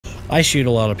I shoot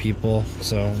a lot of people,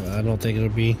 so I don't think it'll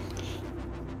be.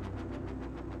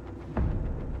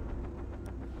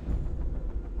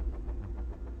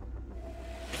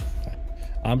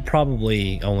 I'm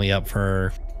probably only up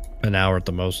for an hour at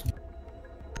the most.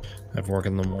 I have work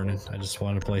in the morning. I just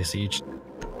want to play Siege.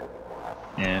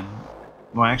 Yeah.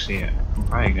 Well, actually, I'm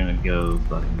probably gonna go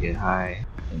fucking get high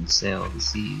and sail the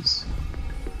seas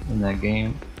in that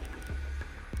game.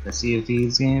 The Sea of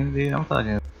Thieves game, dude. I'm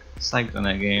fucking psyched on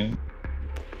that game.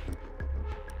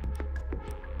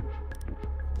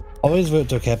 Always vote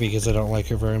Tokepi because I don't like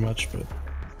her very much, but.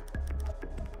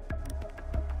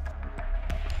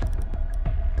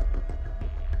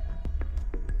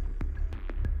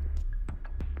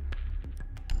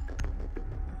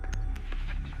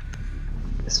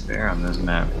 It's fair on this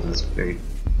map because it's very.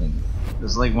 Like,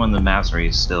 it's like one of the maps where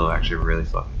he's still actually really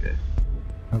fucking good.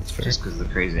 That's fair. Just because the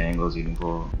crazy angles you can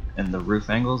pull and the roof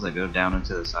angles that go down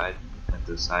into the side, like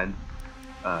the side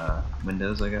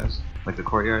windows, I guess, like the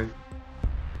courtyard.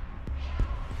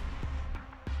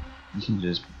 You can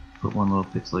just put one little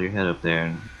pixel of your head up there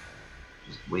and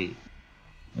just wait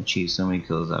and achieve so many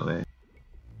kills that way.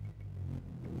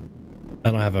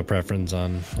 I don't have a preference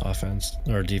on offense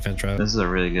or defense, right? This is a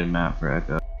really good map for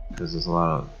Echo because there's a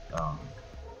lot of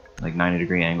like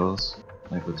 90-degree angles,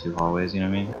 like with two hallways. You know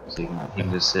what I mean? So he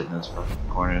can just sit in those fucking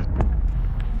corners.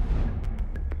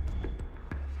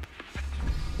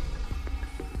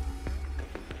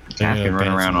 Cat can run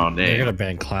around all day. They're gonna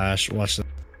ban Clash. Watch the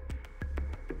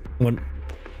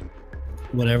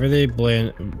whenever they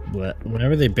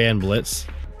ban Blitz,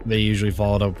 they usually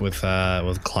follow it up with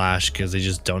Clash because they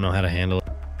just don't know how to handle it.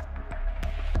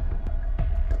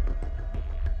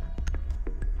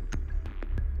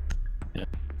 Yeah.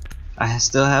 I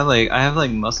have like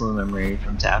muscle memory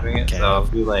from tapping it, okay. So I'll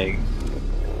be like,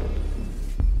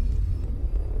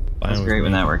 that's great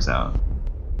when that works out.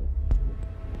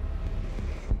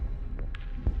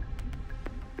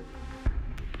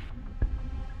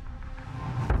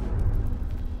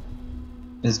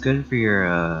 It's good for your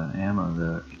ammo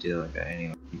though if you do like that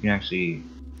anyway. You can actually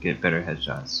get better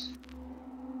headshots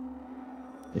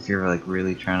if you're like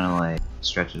really trying to like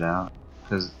stretch it out.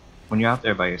 Because when you're out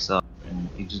there by yourself and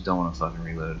you just don't want to fucking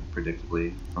reload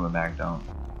predictably from a mag dump.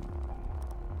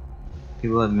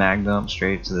 People that mag dump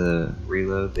straight to the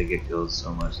reload, they get killed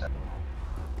so much.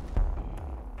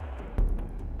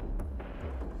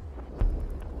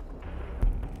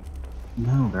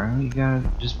 No, bro, you gotta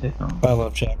just pick them. I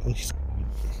love Jackley's.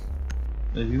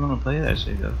 If you want to play that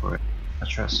shit, go for it. I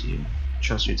trust you.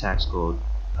 Trust your tactical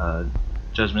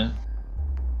judgment.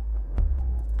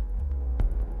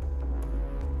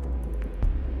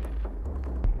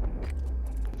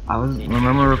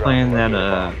 Remember we were playing that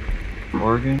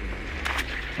Oregon,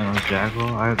 and it was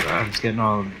Jackal. I was getting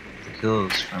all the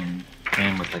kills from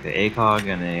playing with like an ACOG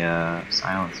and a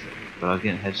silencer, but I was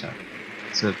getting headshot.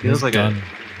 So it feels like a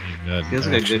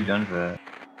good gun for that.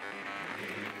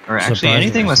 Or actually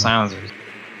anything with silencers.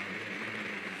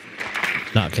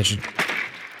 Not kitchen.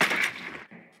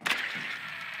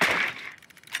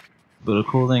 But the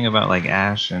cool thing about like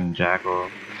Ash and Jackal,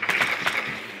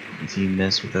 if you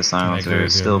miss with the silencer,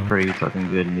 it's still pretty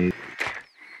fucking good news.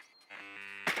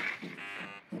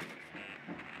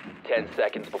 10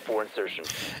 seconds before insertion.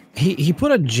 He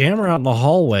put a jammer out in the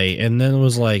hallway and then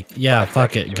was like, yeah,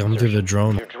 fuck it, come through the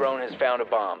drone. Your drone has found a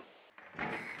bomb.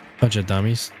 Bunch of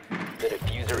dummies. The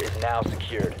diffuser is now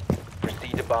secured.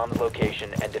 Proceed to bomb the location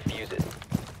and defuse it.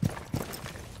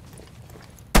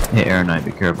 Hey, Air Knight,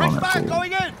 be careful on that pool.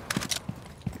 Going in.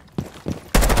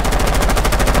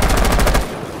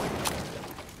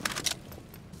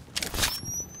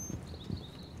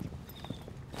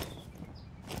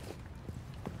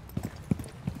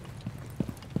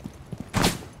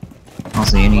 I don't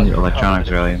see any electronics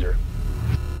really.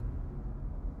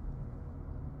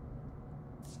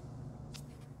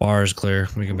 Bar is clear.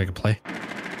 We can make a play.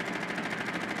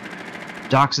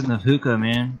 Doc's in the hookah,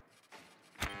 man.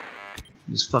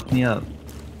 Just fucked me up.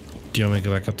 Do you want me to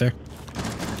go back up there?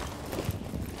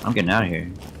 I'm getting out of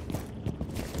here.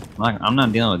 I'm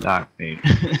not dealing with Doc, dude.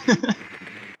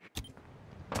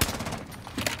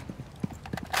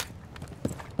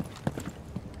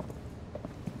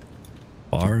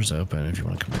 Bar's open if you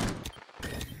want to come in.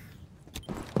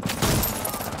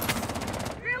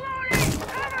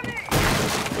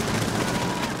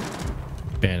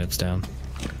 Bandits down.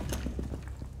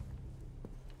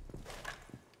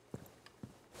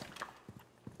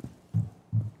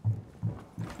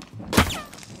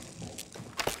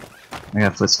 I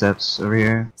got footsteps over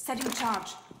here. Setting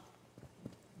charge.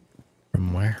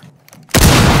 From where?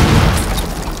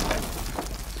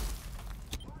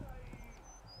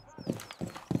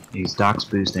 He's Doc's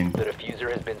boosting. The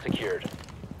diffuser has been secured.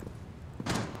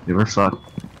 Dude, we're fucked.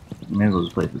 May as well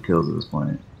just play for kills at this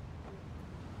point.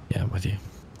 Yeah, I'm with you.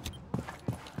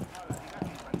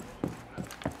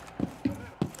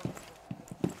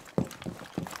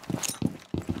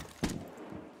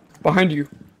 Behind you.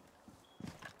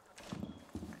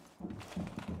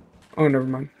 Oh, never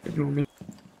mind. Ignore me.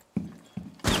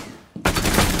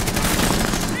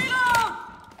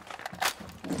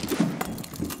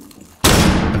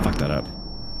 I fucked that up.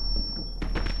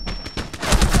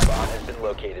 Bomb has been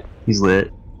located. He's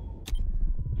lit.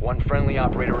 One friendly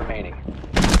operator remaining.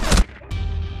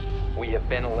 We have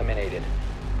been eliminated.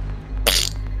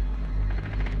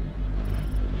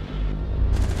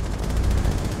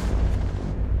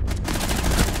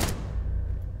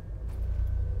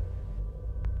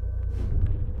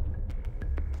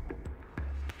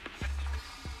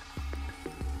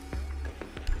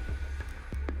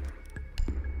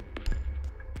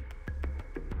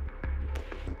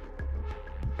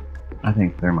 I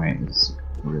think Thermite is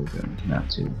a really good map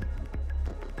too.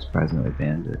 Surprisingly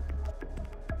banned it.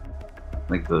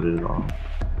 Like voted it all.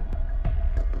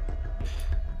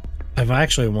 I've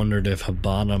actually wondered if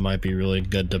Habana might be really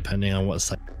good depending on what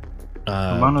side.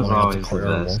 Habana's blowing up always the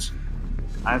variables. best.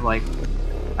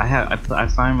 I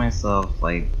find myself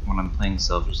like when I'm playing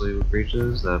selfishly with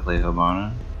breaches that I play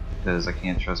Habana because I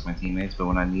can't trust my teammates. But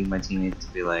when I need my teammates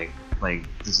to be like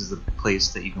this is the place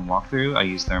that you can walk through, I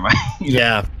use Thermite.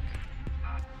 Yeah,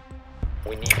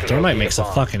 We need to Thermite locate makes a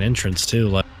bomb. fucking entrance too.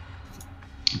 Like,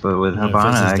 But with Yeah,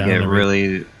 Habana, fences I down get every-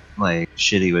 really like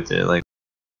shitty with it. Like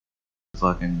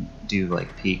fucking do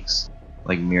like peaks,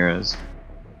 like mirrors.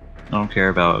 I don't care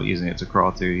about using it to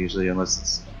crawl through usually, unless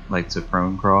it's like to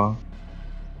prone crawl.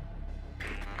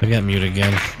 I got mute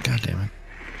again. God damn it!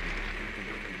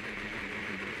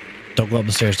 Don't go up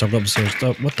the stairs. Don't go up the stairs.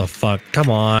 Don't, what the fuck? Come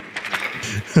on!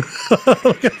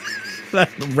 That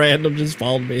random just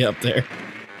followed me up there.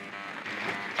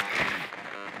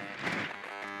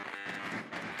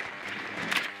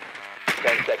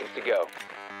 Ten seconds to go.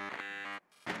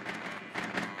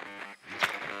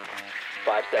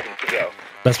 5 seconds to go.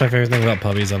 That's my favorite thing about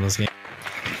puppies on this game.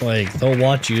 Like, they'll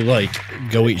watch you, like,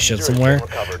 go eat shit somewhere,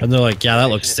 and they're like, yeah, that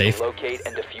looks safe. Locate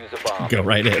and defuse a bomb. Go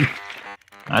right in.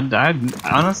 I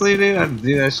honestly, dude, I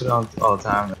do that shit all the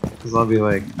time. Cause I'll be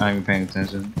like not even paying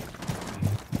attention.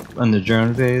 On the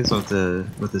drone phase with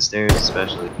the stairs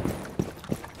especially.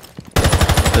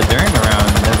 But during the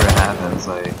round, it never happens.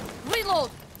 Like Reload.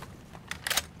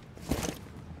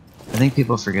 I think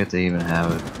people forget to even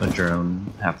have a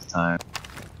drone half the time.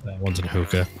 That one's in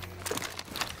hookah.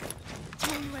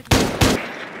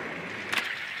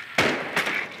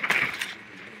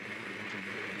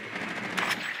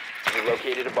 You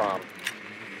located a bomb.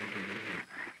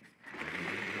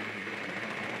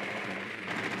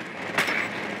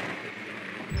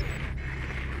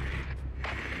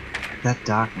 That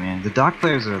Doc, man, the Doc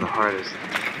players are the hardest.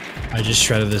 I just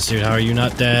shredded this dude. How are you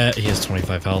not dead? He has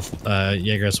 25 health.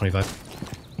 Jaeger has 25.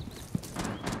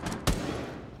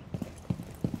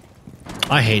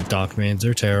 I hate Dockmans.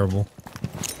 They're terrible.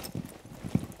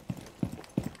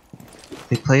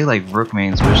 They play like Rook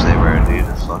mains wish they were, dude.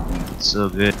 It's fucking so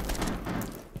good.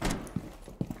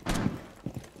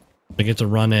 They get to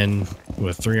run in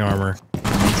with 3 armor. When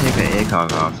you take an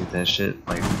ACOG off, dude, that shit,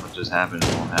 like, what just happened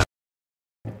won't happen.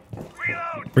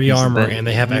 3 He's the armor, best. and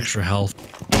they have extra health.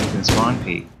 You can spawn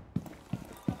peek.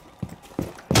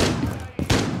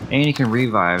 And you can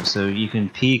revive, so you can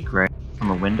peek right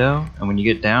from a window, and when you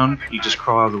get down, you just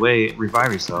crawl out of the way,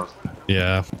 revive yourself.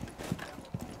 Yeah.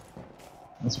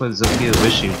 That's what Zofia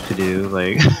wish you could do,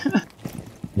 like.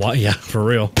 What? Yeah, for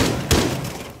real.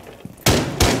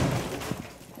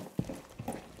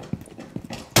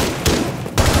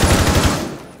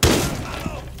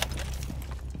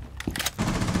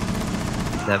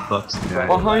 That Bucks the guy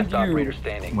Behind Last you. operator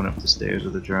standing. went up the stairs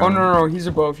with a drone. Oh no, he's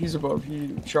above. He's above.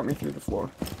 He shot me through the floor.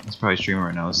 He's probably streaming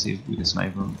right now. Let's see if we can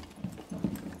snipe him.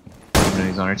 Even though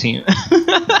he's on our team.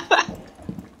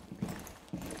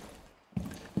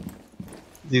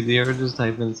 Dude, do you ever just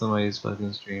type in somebody's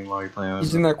fucking stream while you're playing with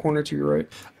He's them? in that corner to your right.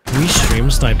 We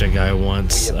stream sniped a guy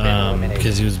once We have been eliminated.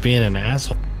 because he was being an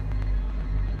asshole.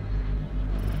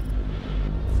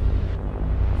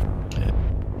 Yeah.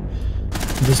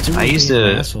 This dude I was used being an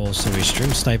to- asshole, so we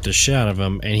stream sniped the shit out of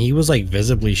him, and he was like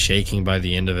visibly shaking by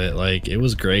the end of it. Like, it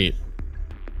was great.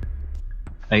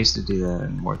 I used to do that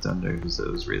in War Thunder because it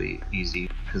was really easy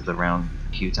because the round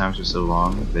queue times were so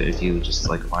long. But if you just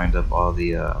like lined up all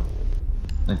the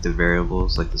like the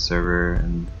variables, like the server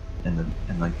and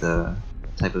like the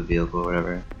type of vehicle or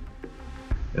whatever,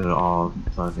 it would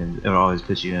always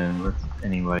put you in with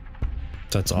anybody.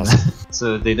 That's awesome.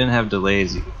 So if they didn't have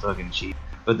delays, you could fucking cheat.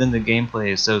 But then the gameplay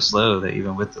is so slow that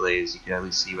even with delays, you can at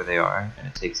least see where they are, and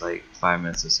it takes like 5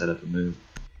 minutes to set up a move.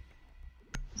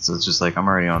 So it's just like, I'm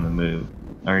already on the move.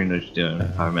 I already know what you're doing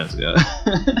 5 minutes ago.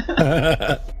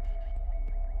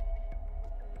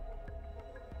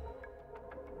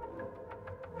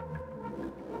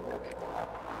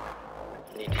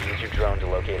 Need to use your drone to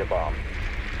locate a bomb.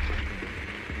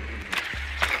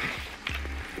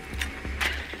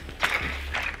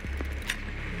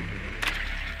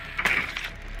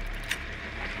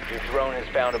 Your drone has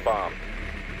found a bomb.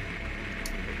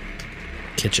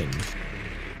 Kitchen.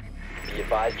 Be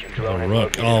advised your drone A has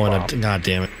rook. located Oh, a and bomb. god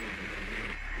damn it.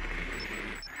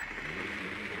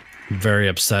 I'm very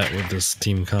upset with this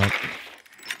team comp.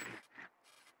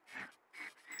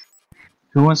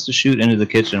 Who wants to shoot into the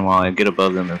kitchen while I get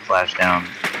above them and flash down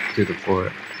through the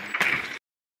floor?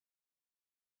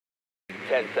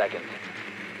 10 seconds.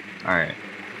 Alright.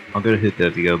 I'll go to hookah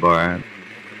if you go bar.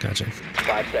 Gotcha.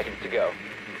 5 seconds to go.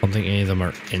 I don't think any of them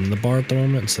are in the bar at the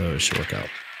moment, so it should work out.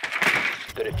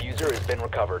 The diffuser has been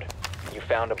recovered. You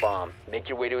found a bomb. Make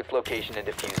your way to its location and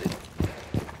defuse it.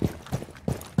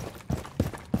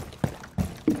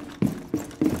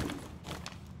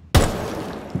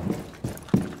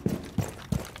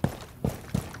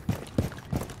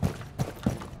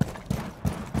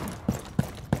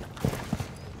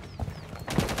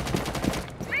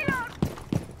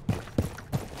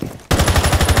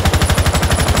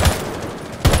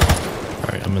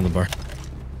 Alright, I'm in the bar.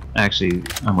 Actually,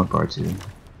 I'm with bar 2.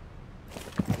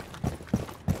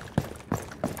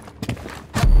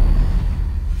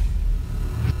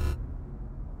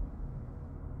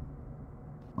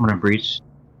 I'm gonna breach.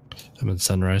 I'm in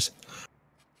Sunrise.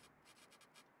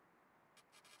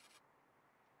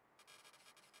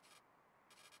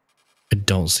 I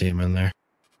don't see him in there.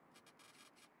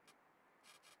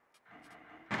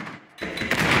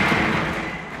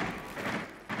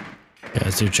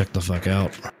 Guys, do check the fuck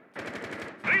out.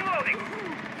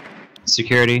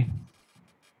 Security.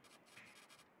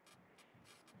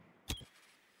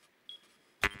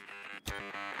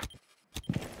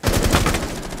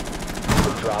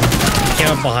 Drop. He came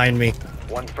up behind me.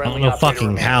 One I friendly don't know operator fucking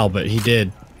remaining. how, but he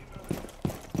did.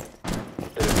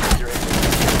 The diffuser has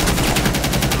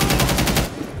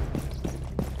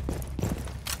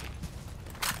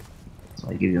So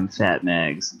I give them fat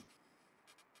mags.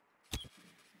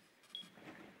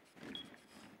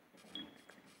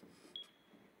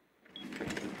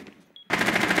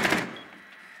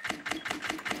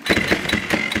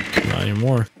 Not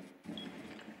anymore.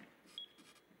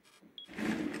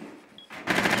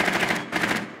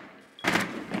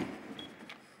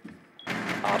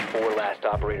 Op 4 last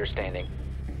operator standing.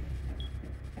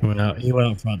 He went out. He went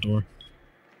out front door.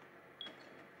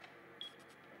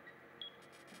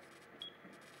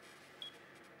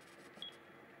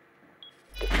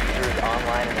 Diffuser is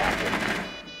online and active.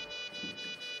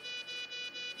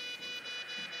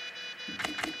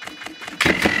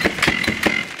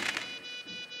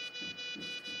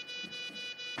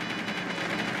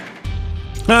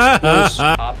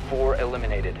 Op 4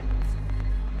 eliminated.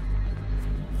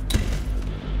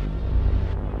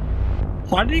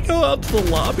 Why did he go out to the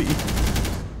lobby?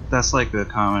 That's like the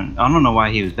common. I don't know why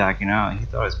he was backing out. He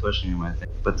thought I was pushing him, I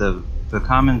think. But the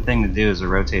common thing to do is to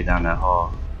rotate down that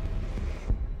hall.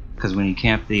 Because when you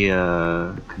camp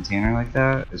the container like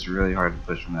that, it's really hard to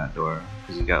push from that door.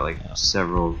 Because you got like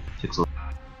several pixels.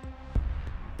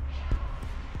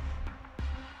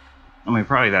 I mean,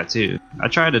 probably that too. I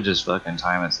tried to just fucking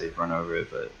time it so you run over it,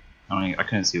 but I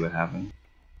couldn't see what happened.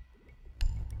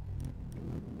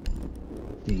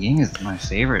 The Ying is my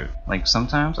favorite. Like,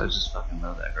 sometimes I just fucking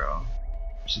love that girl.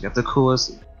 She got the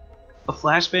coolest. A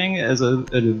flashbang as an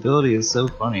ability is so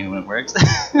funny when it works.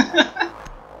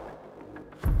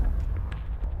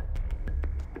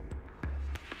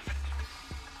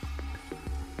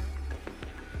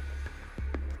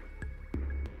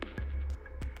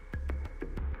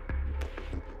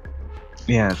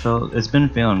 Yeah, it's been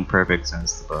feeling perfect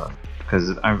since the bug.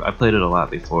 Because I played it a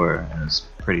lot before, and it's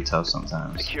pretty tough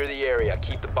sometimes. Secure the area.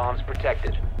 Keep the bombs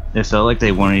protected. It felt like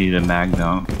they wanted you to mag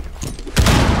dump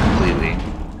completely.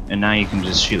 And now you can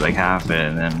just shoot like half it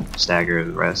and then stagger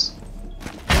the rest.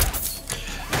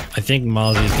 I think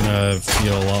Mozzie's gonna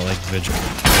feel a lot like Vigil.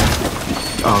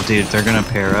 Oh dude, they're gonna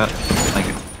pair up. Like,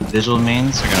 Vigil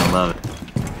mains are gonna love it.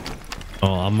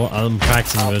 Oh, I'm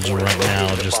practicing Vigil right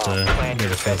now just to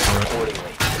get a feel for it. Accordingly.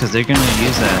 Because they're gonna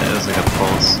use that as like a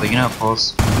pulse. Like, you know how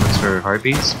pulse looks for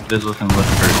heartbeats? Vigil can look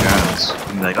for drones.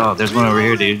 And be like, oh, there's one over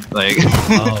here, dude. Like,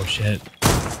 Oh shit.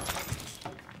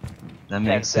 that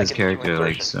makes his seconds to character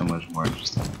like insertion. so much more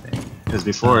interesting, I think. Because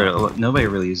before, nobody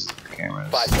really uses cameras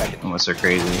 5 seconds. unless they're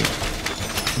crazy.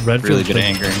 Redfield Really good at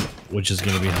anchoring. which is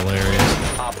gonna be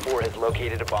hilarious. Op 4 has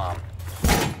located a bomb.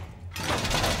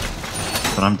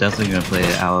 But I'm definitely gonna play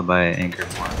Alibi Anchor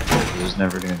more. There's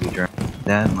never gonna be drunk.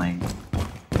 That and like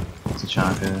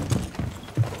Tachanka,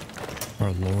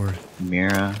 Our lord.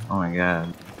 Mira. Oh my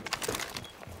god.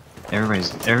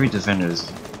 Every defender is.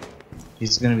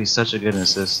 He's gonna be such a good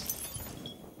assist.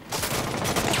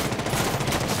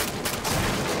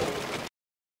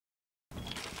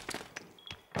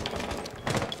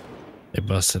 They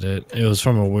busted it. It was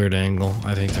from a weird angle.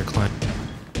 I think they're climbing.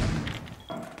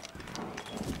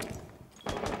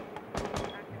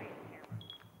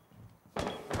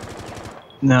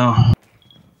 No.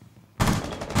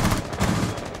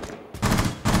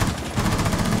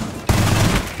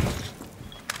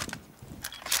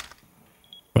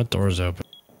 Front door's open.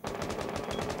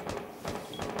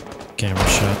 Camera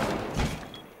shut.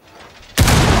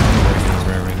 Working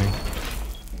over everything.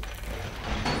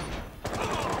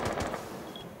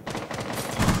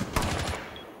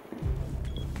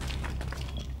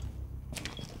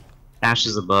 Ash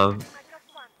is above.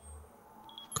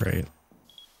 Great.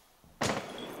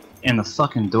 And the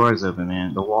fucking door is open,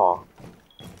 man. The wall.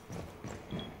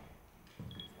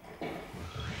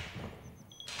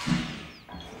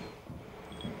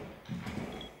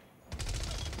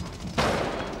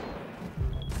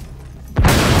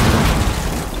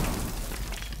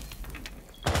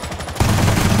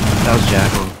 That was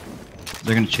Jackal.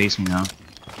 They're gonna chase me now.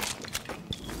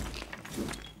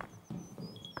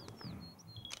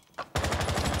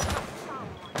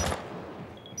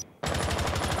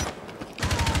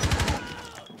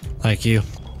 Like you.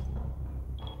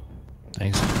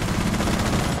 Thanks.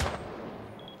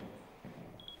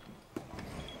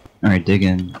 Alright, dig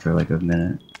in for like a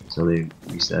minute so they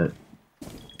reset.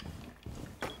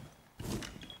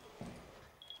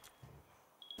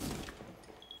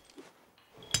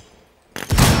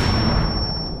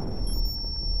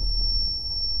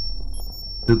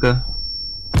 Luca?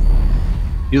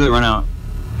 You let run out.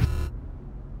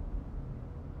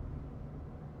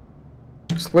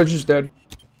 Sledge is dead.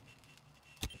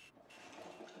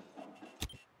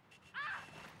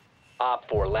 Op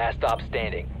 4, last stop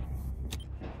standing.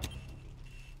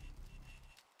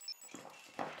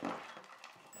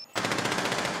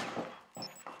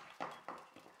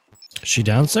 Is she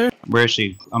downstairs? Where is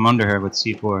she? I'm under her with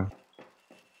C4.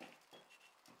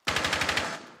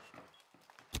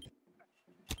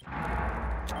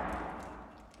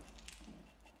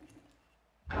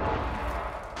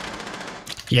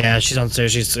 Yeah, she's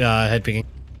downstairs. She's head picking.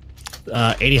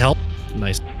 80 health.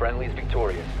 Nice. Friendly's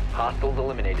victorious. Hostiles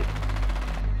eliminated.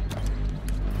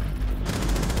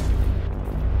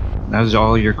 That was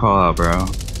all your call out, bro. I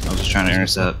was just trying to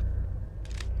intercept.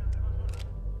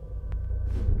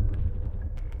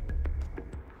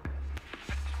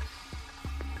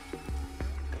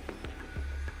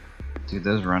 Dude,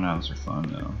 those runouts are fun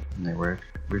though, and they work.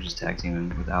 We're just tag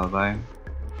teaming with Alibi.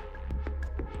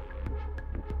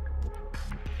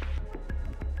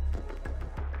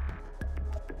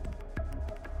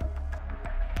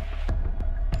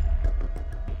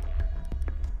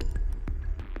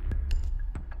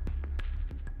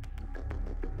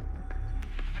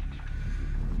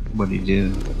 What do you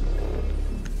do?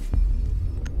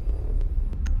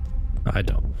 I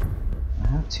don't. I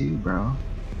have two, bro.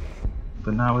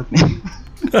 But not with me.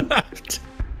 That's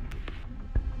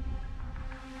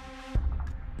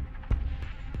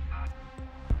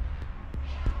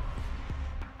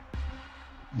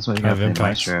why you gotta play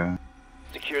Maestro.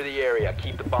 Secure the area.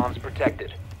 Keep the bombs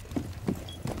protected.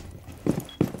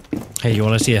 Hey, you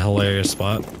want to see a hilarious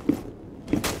spot?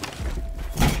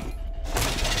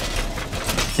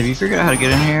 Have you figured out how to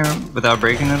get in here without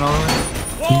breaking it all the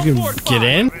way? You can get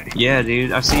in? Yeah,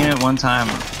 dude. I've seen it one time,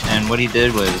 and what he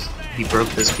did was he broke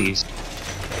this piece.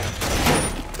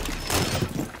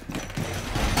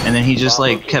 And then he just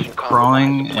like kept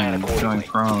crawling and going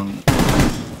prone,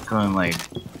 going like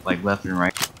left and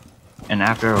right. And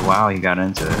after a while, he got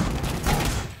into it.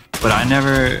 But I've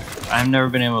never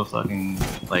been able to fucking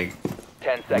like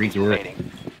 10 seconds redo it.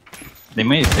 remaining. They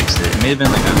may have fixed it. It may have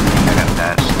been like I got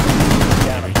patched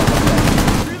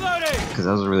because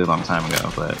that was a really long time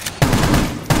ago. But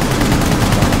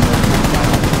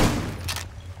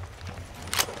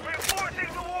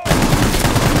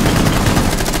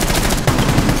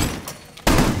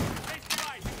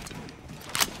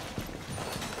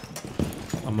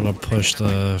I'm gonna push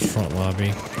the front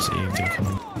lobby. See if they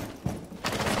come.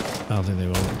 I don't think they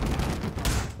will.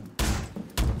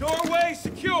 Doorway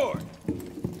secured.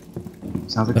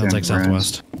 sounds like Sounds they're like in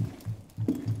ruins. southwest.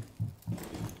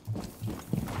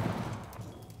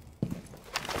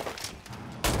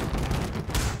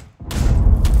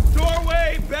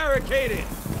 barricaded.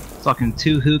 Fucking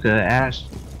 2 hookah, Ash,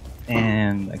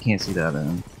 and I can't see the other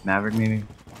one. Maverick, maybe?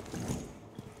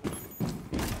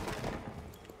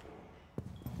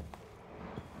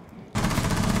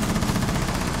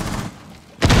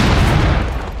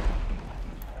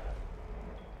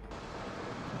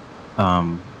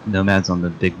 Nomad's on the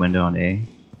big window on A.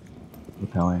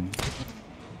 Repelling.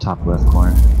 Top left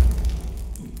corner.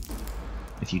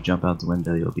 If you jump out the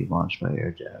window, you'll be launched by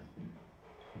air jab.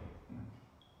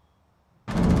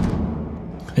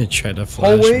 I tried to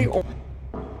flash. Hallway. Me.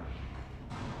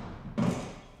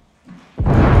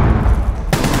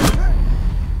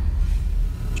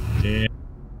 Yeah.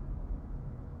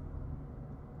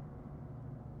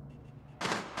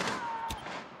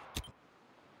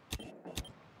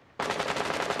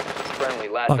 Friendly,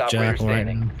 last Fuck operator Jackal right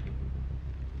standing. now.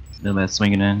 Nomad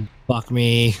swinging in. Fuck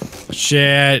me.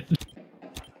 Shit.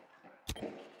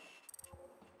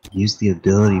 Use the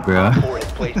ability, bro. Op 4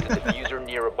 has placed a diffuser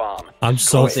near a bomb. I'm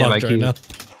so Stand by fucked right Q. now.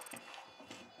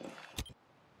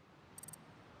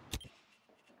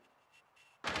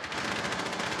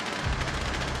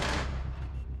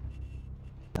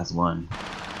 That's 1.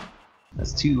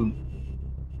 That's 2.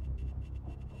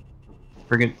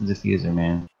 Forget the diffuser,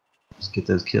 man. Just get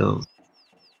those kills.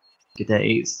 Get that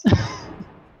ace.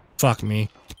 Fuck me.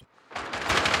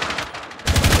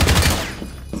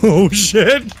 Oh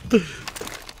shit. One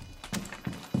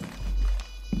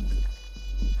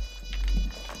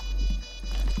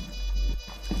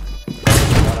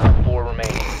Op 4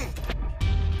 remaining.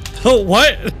 Oh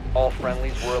what? All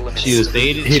friendlies were eliminated. She was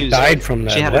baited. He she was died from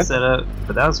that. She had What? it set up,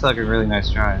 but that was fucking really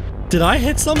nice try. Did I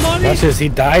hit somebody? That's just he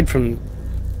died from.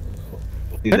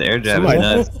 Dude, the air jab is Somebody-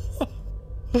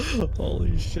 nuts.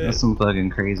 Holy shit. That's some fucking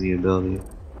crazy ability.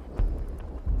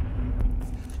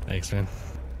 Thanks, man.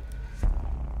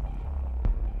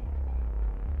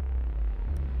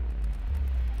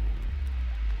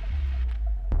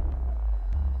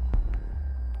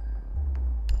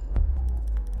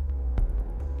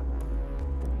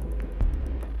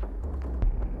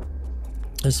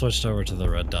 I switched over to the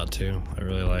red dot too. I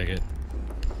really like it.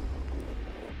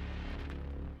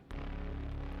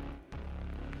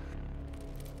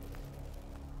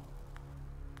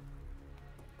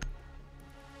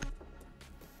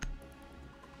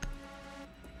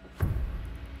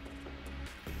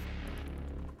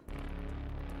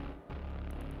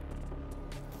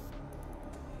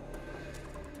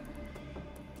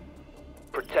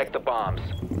 Protect the bombs.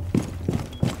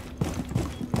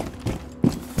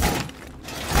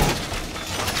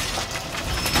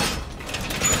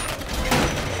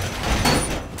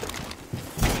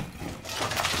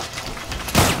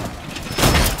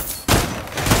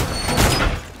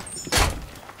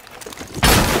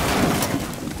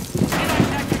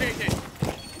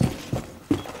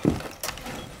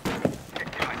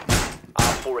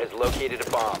 Op 4 has located a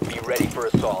bomb. Be ready for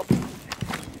assault.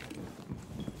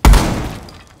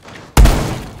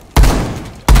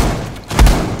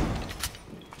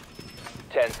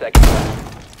 Seconds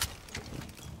left.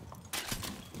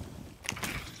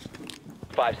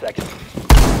 5 seconds.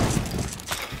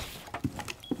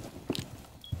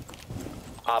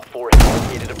 Op 4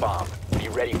 has located a bomb. Be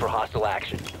ready for hostile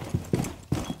action.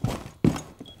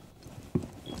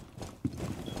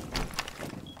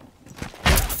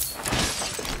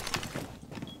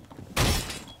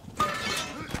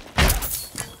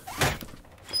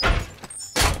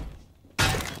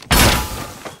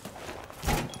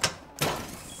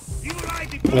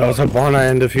 That was a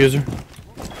Barna and diffuser.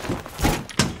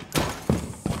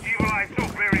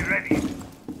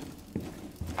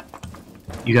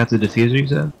 You got the diffuser, you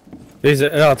said? He's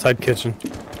outside kitchen.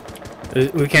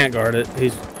 We can't guard it.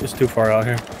 He's too far out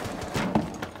here.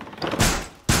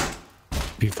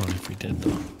 Be fun if we did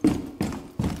though.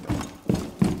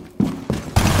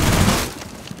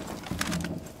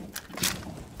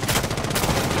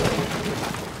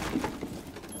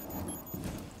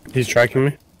 He's tracking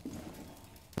me.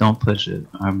 Don't push it.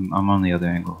 I'm on the other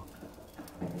angle.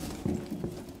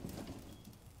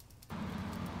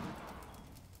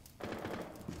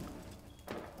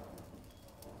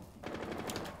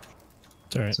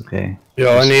 It's alright. It's okay.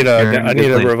 Yo, I need You're in a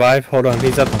good place. revive. Hold on,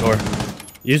 he's at the door.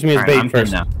 Use me as Alright, bait I'm good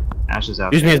first. now. Ash is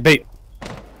out. Use me as bait.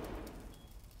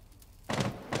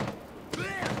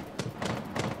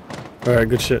 Alright,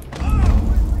 good shit.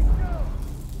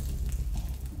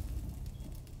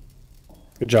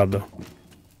 Good job though.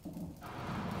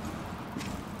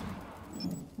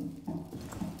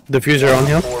 Diffuser on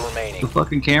hill. 4 remaining. The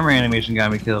fucking camera animation got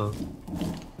me killed.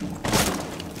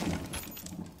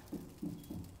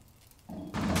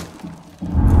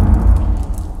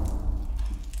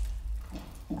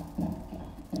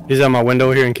 He's at my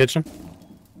window here in kitchen.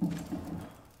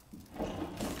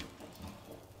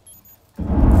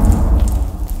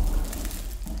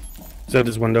 He's at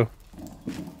his window.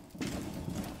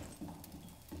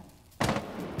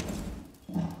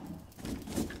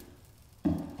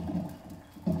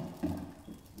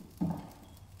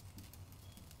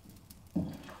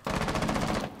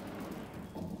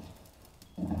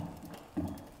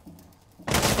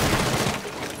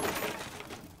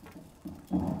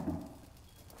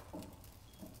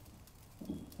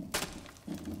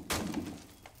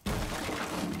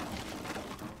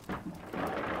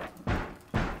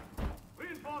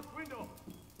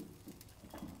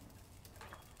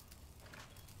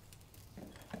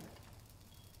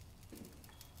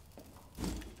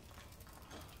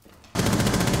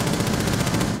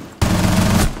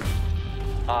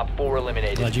 Op 4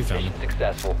 eliminated. Glad you found Mission it.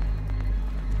 successful.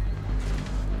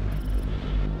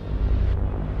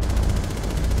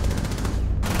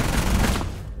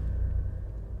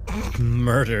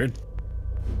 Murdered.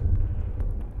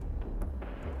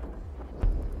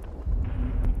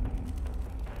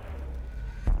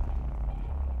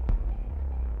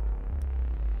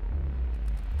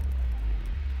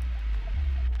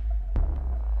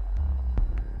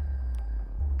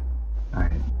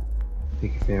 Alright.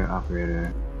 Pick your favorite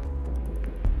operator.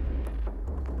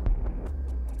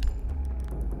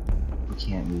 We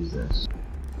can't lose this.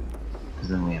 Because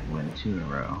then we have to win 2 in a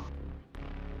row.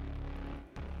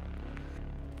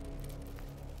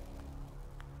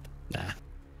 Nah.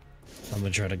 I'm gonna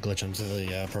try to glitch onto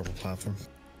the purple platform.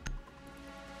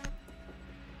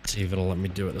 See if it'll let me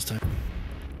do it this time.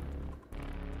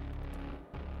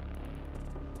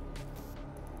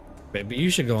 Maybe you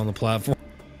should go on the platform.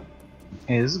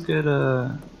 Hey, this is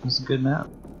a good map.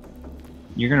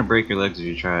 You're gonna break your legs if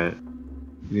you try it.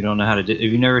 If you don't know how to do it,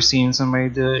 if you've never seen somebody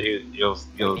do it, you'll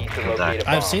Need to die. locate a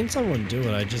I've bomb. seen someone do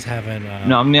it, I just haven't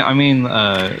No, I mean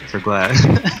for glass.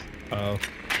 Oh.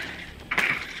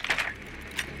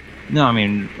 No, I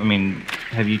mean,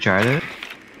 have you tried it?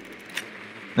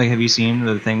 Like, have you seen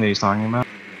the thing that he's talking about?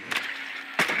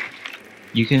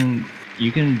 You can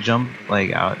jump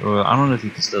like out. Well, I don't know if you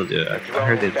can still do it. I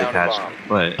heard they've detached,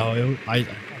 but Oh, I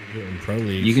do it in Pro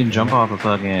League. you can jump off a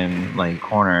fucking like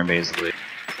corner basically.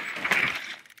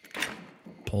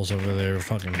 Pulls over there,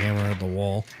 fucking hammer at the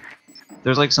wall.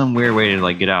 There's like some weird way to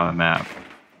like get out of the map.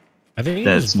 I think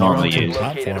That's it's normal normally to the used.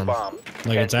 Located a platform. bomb.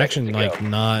 Like 10 it's actually seconds to like go.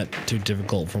 not too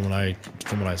difficult from what I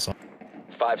saw.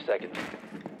 5 seconds.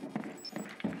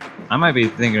 I might be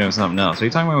thinking of something else. Are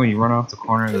you talking about when you run off the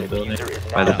corner of the The building diffuser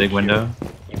is by now the big window?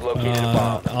 You've located a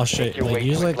bomb. I'll show Make you. your Like way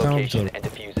usually to I its come up location to. and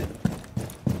defuse it.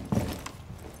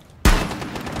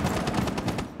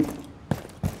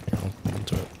 I'll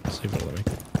do it. See if it'll let me.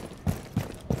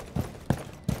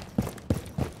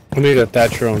 We need a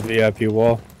Thatcher on VIP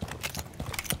wall.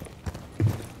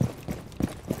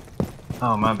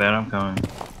 Oh my bad, I'm coming.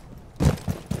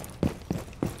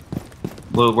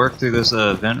 Will it work through this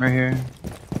vent right here?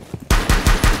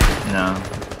 No.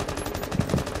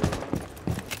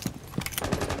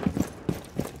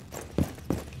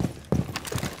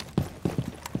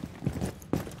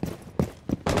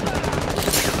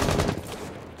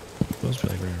 Supposed to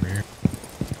be like right over here.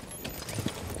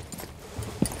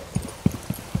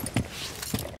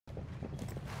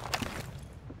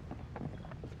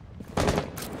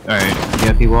 Alright,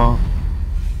 VIP wall.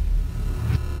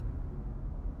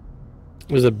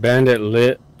 There's a bandit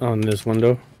lit on this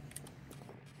window.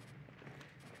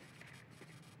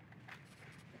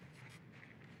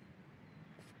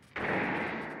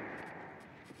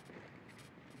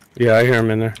 Yeah, I hear him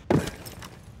in there.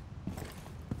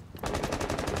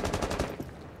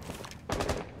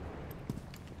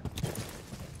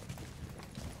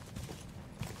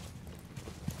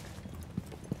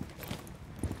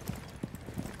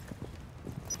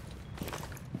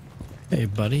 Hey,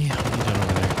 buddy, what are you doing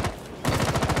over there?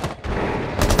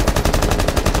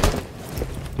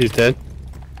 He's dead.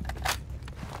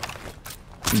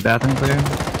 Bathroom clear?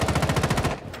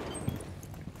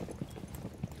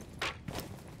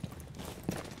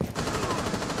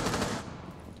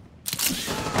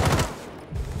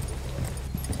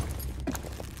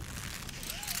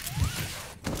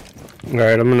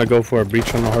 Alright, I'm gonna go for a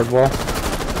breach on the hard wall.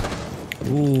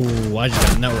 Ooh, I just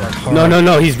got network hard.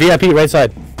 No, he's VIP right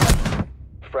side.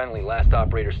 Friendly, last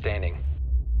operator standing.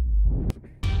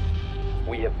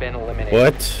 We have been eliminated.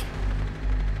 What?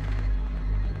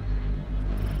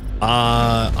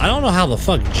 I don't know how the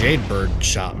fuck Jadebird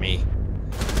shot me.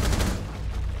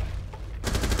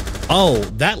 Oh,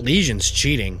 that Legion's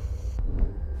cheating.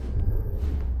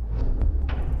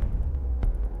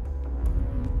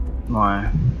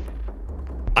 Why?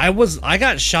 I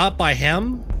got shot by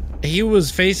him. He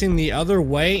was facing the other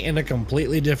way in a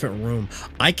completely different room.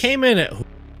 I came in at,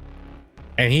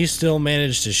 and he still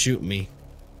managed to shoot me.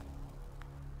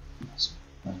 That's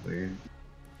weird.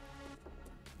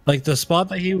 Like the spot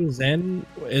that he was in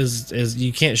is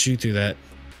you can't shoot through that.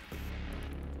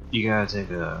 You gotta take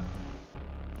a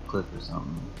clip or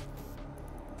something.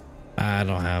 I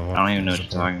don't have one. I don't even know what you're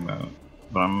talking about.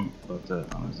 But I'm about to,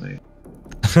 honestly.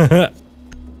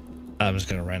 I'm just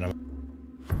gonna random.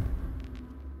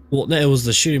 Well, it was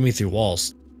the shooting me through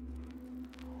walls.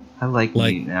 I like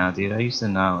meat now, dude. I used to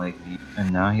not like meat.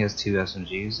 And now he has 2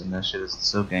 SMGs, and that shit is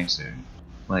so gangster.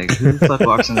 Like, who the fuck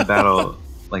walks into battle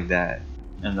like that?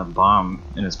 And a bomb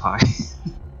in his pocket?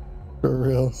 For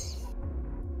real.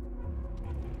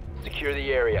 Secure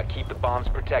the area. Keep the bombs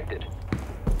protected.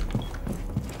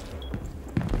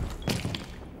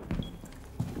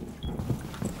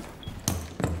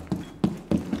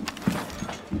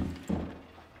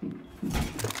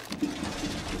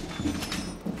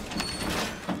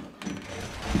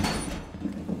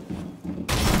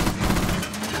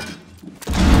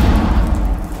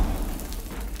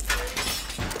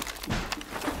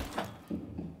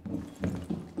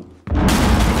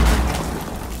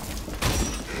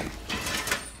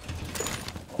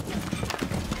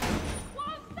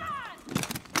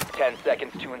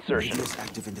 Seconds to insertion. Is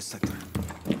active in the sector.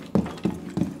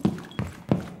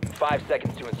 5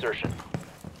 seconds to insertion.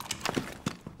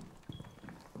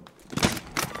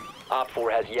 Op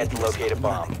 4 has yet to locate a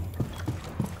bomb.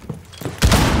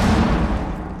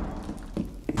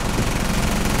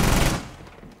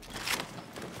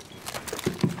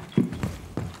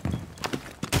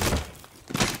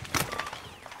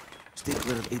 Stay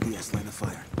clear of ADS line of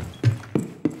fire.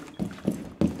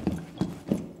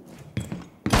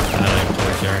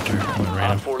 Character.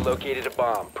 Op 4 located a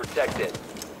bomb. Protect it.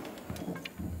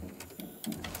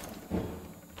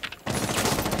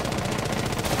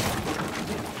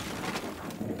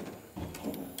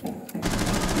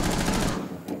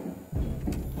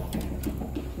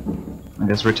 I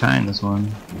guess we're tying this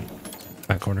one.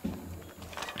 Back corner.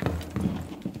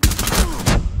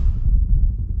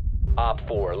 Op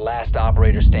 4, last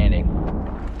operator standing.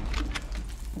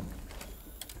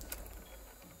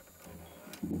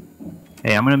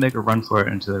 Hey, I'm gonna make a run for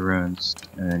it into the ruins,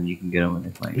 and then you can get him when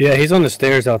they flank. Yeah, he's on the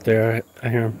stairs out there. I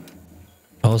hear him.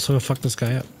 Also, fuck this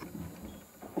guy up.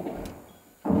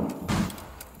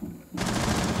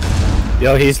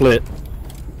 Yo, he's lit.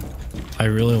 I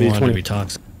really He's wanted to 20. be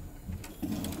toxic.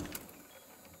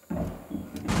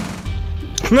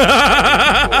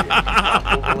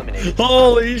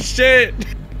 Holy shit!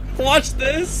 Watch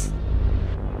this!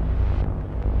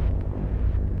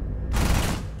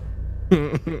 I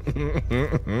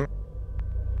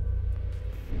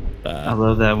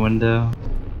love that window.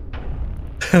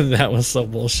 That was so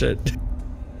bullshit.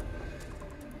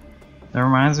 That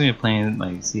reminds me of playing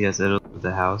like CS Italy with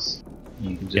the house.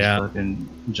 You can just fucking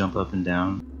jump up and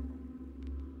down.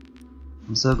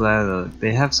 I'm so glad that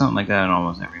they have something like that in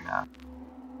almost every map.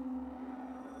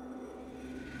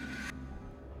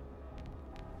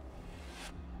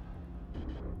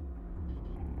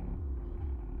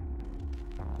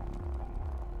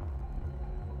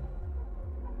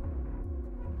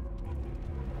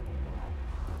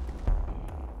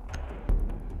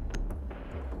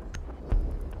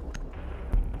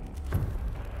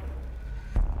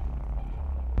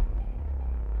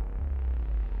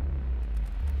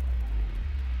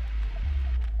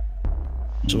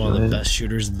 He's one of the best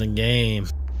shooters in the game.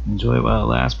 Enjoy it while it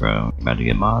lasts, bro. About to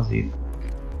get mozzied.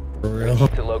 For real.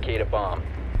 To locate a bomb.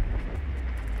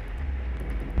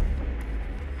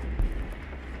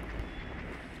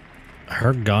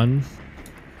 Her guns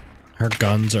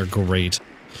are great.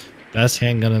 Best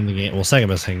handgun in the game. Well, second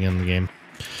best handgun in the game.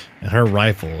 And her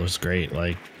rifle is great.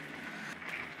 Like,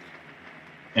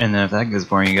 and then if that gets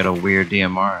boring, you got a weird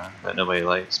DMR that nobody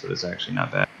likes, but it's actually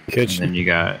not bad. Kitchen. And then you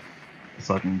got a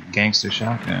fucking gangster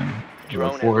shotgun.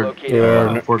 Drone is Four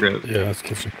located. grip. Yeah, that's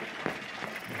kitchen.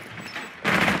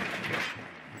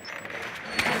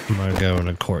 I'm gonna go in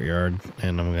a courtyard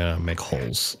and I'm gonna make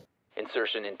holes.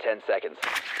 Insertion in 10 seconds.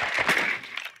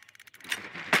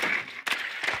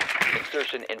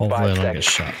 Insertion in Hopefully I 5 don't get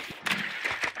seconds.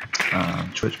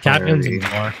 shot. Twitch Captain's priority. in the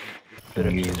bar. The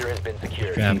diffuser has been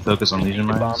secured. Yeah. Can you focus on Legion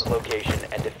Proceed to mines? bomb's location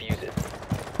and defuse it.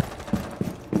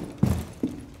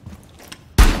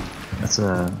 That's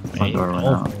a front Ain't door right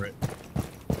all now. for it.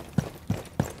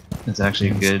 It's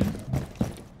actually good,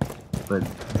 but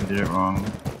we did it wrong.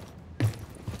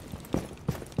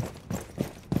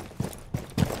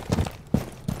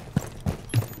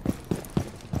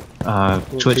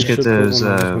 Twitch, get Should put those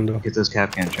one on this window.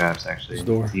 Kapkan traps actually. This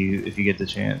door. If you get the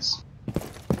chance.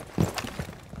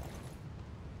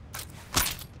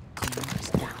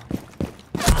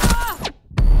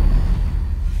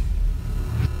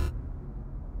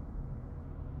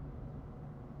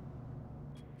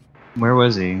 Where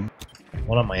was he?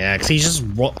 One on my axe. He's just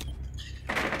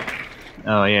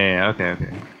Oh yeah, okay.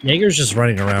 Jaeger's just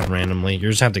running around randomly. You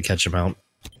just have to catch him out.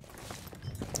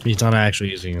 He's not actually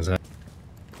using his axe.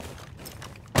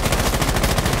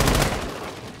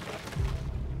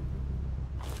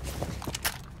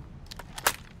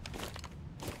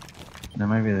 That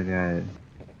might be the guy.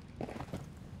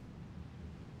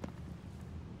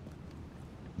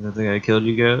 Is that the guy who killed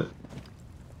you, Goat?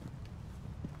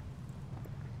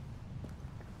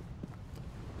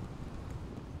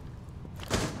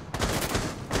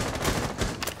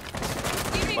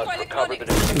 Must recover the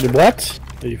diffuser. What?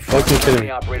 Are you fucking kidding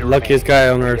me? Luckiest guy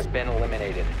on Has earth. been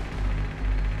eliminated.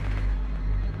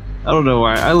 I don't know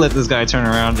why. I let this guy turn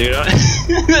around, dude.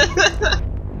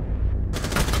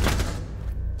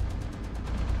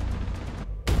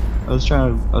 I was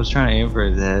trying to aim for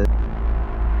his head.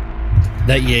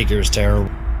 That Jaeger's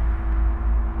terrible.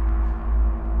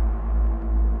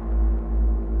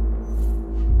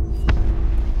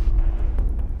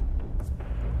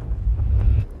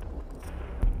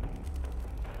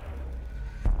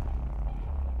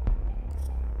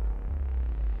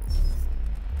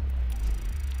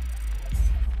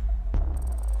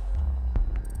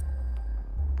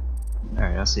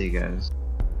 Alright, I'll see you guys.